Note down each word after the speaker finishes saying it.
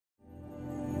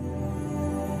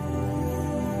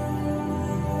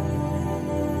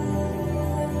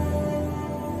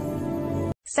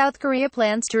South Korea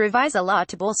plans to revise a law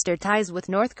to bolster ties with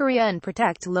North Korea and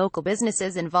protect local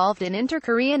businesses involved in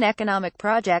inter-Korean economic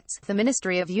projects, the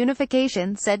Ministry of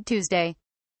Unification said Tuesday.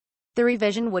 The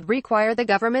revision would require the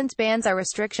government's bans or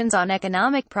restrictions on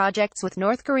economic projects with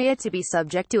North Korea to be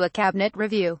subject to a cabinet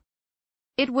review.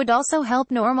 It would also help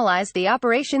normalize the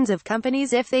operations of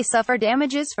companies if they suffer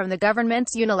damages from the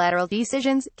government's unilateral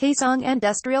decisions. Kaesong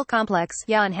Industrial Complex,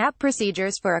 Yonhap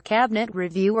procedures for a cabinet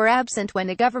review were absent when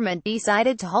the government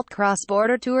decided to halt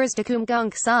cross-border tours to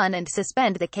Kumgongsan and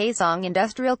suspend the Kaesong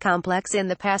Industrial Complex in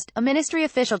the past, a ministry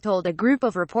official told a group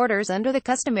of reporters under the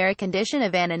customary condition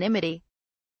of anonymity.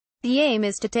 The aim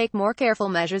is to take more careful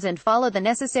measures and follow the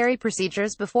necessary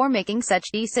procedures before making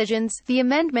such decisions. The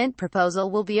amendment proposal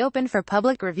will be open for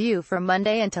public review from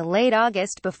Monday until late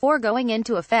August before going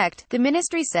into effect, the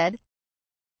ministry said.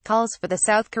 Calls for the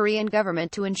South Korean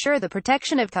government to ensure the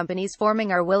protection of companies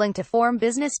forming or willing to form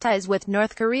business ties with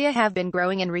North Korea have been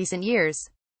growing in recent years.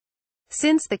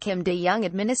 Since the Kim Dae-jung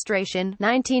administration,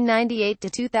 1998 to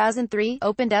 2003,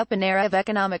 opened up an era of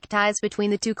economic ties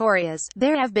between the two Koreas,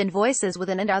 there have been voices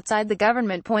within and outside the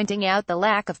government pointing out the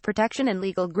lack of protection and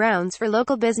legal grounds for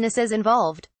local businesses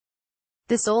involved.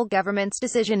 The Seoul government's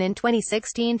decision in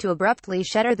 2016 to abruptly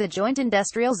shutter the joint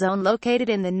industrial zone located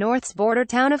in the north's border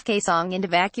town of Kaesong and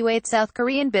evacuate South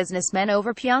Korean businessmen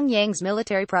over Pyongyang's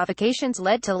military provocations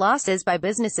led to losses by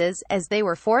businesses, as they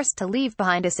were forced to leave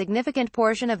behind a significant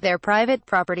portion of their private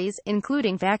properties,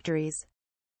 including factories.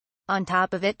 On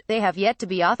top of it, they have yet to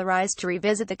be authorized to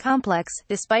revisit the complex,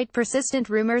 despite persistent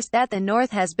rumors that the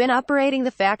North has been operating the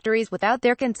factories without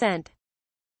their consent.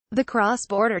 The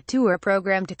cross-border tour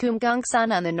program to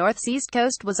Kumgongsan on the northeast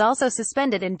coast was also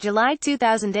suspended in July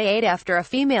 2008 after a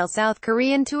female South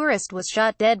Korean tourist was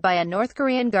shot dead by a North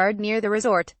Korean guard near the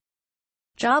resort.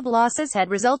 Job losses had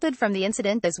resulted from the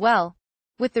incident as well.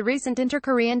 With the recent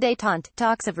inter-Korean détente,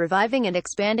 talks of reviving and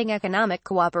expanding economic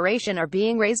cooperation are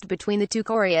being raised between the two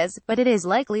Koreas, but it is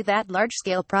likely that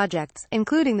large-scale projects,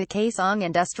 including the Kaesong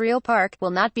Industrial Park,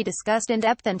 will not be discussed in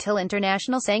depth until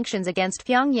international sanctions against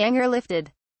Pyongyang are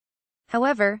lifted.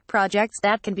 However, projects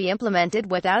that can be implemented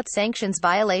without sanctions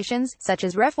violations, such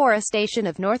as reforestation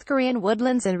of North Korean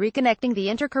woodlands and reconnecting the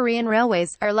inter-Korean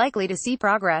railways, are likely to see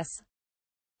progress.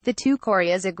 The two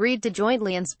Koreas agreed to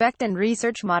jointly inspect and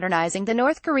research modernizing the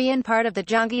North Korean part of the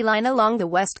Gyeonggi Line along the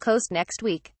west coast next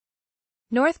week.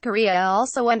 North Korea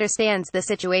also understands the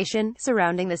situation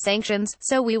surrounding the sanctions,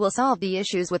 so we will solve the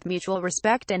issues with mutual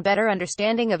respect and better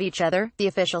understanding of each other, the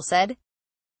official said.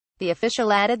 The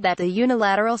official added that the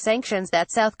unilateral sanctions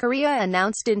that South Korea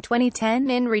announced in 2010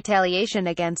 in retaliation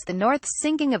against the North's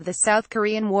sinking of the South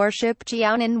Korean warship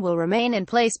Cheonan will remain in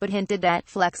place but hinted at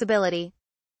flexibility.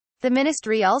 The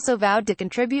ministry also vowed to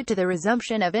contribute to the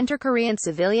resumption of inter-Korean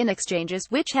civilian exchanges,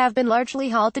 which have been largely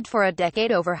halted for a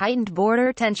decade over heightened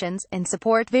border tensions, and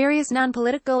support various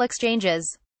non-political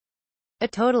exchanges. A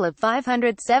total of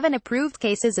 507 approved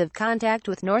cases of contact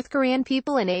with North Korean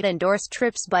people and 8 endorsed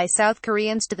trips by South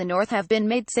Koreans to the north have been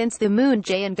made since the Moon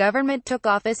Jae-in government took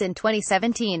office in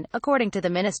 2017, according to the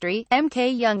ministry.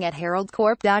 MK Young at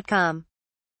HeraldCorp.com.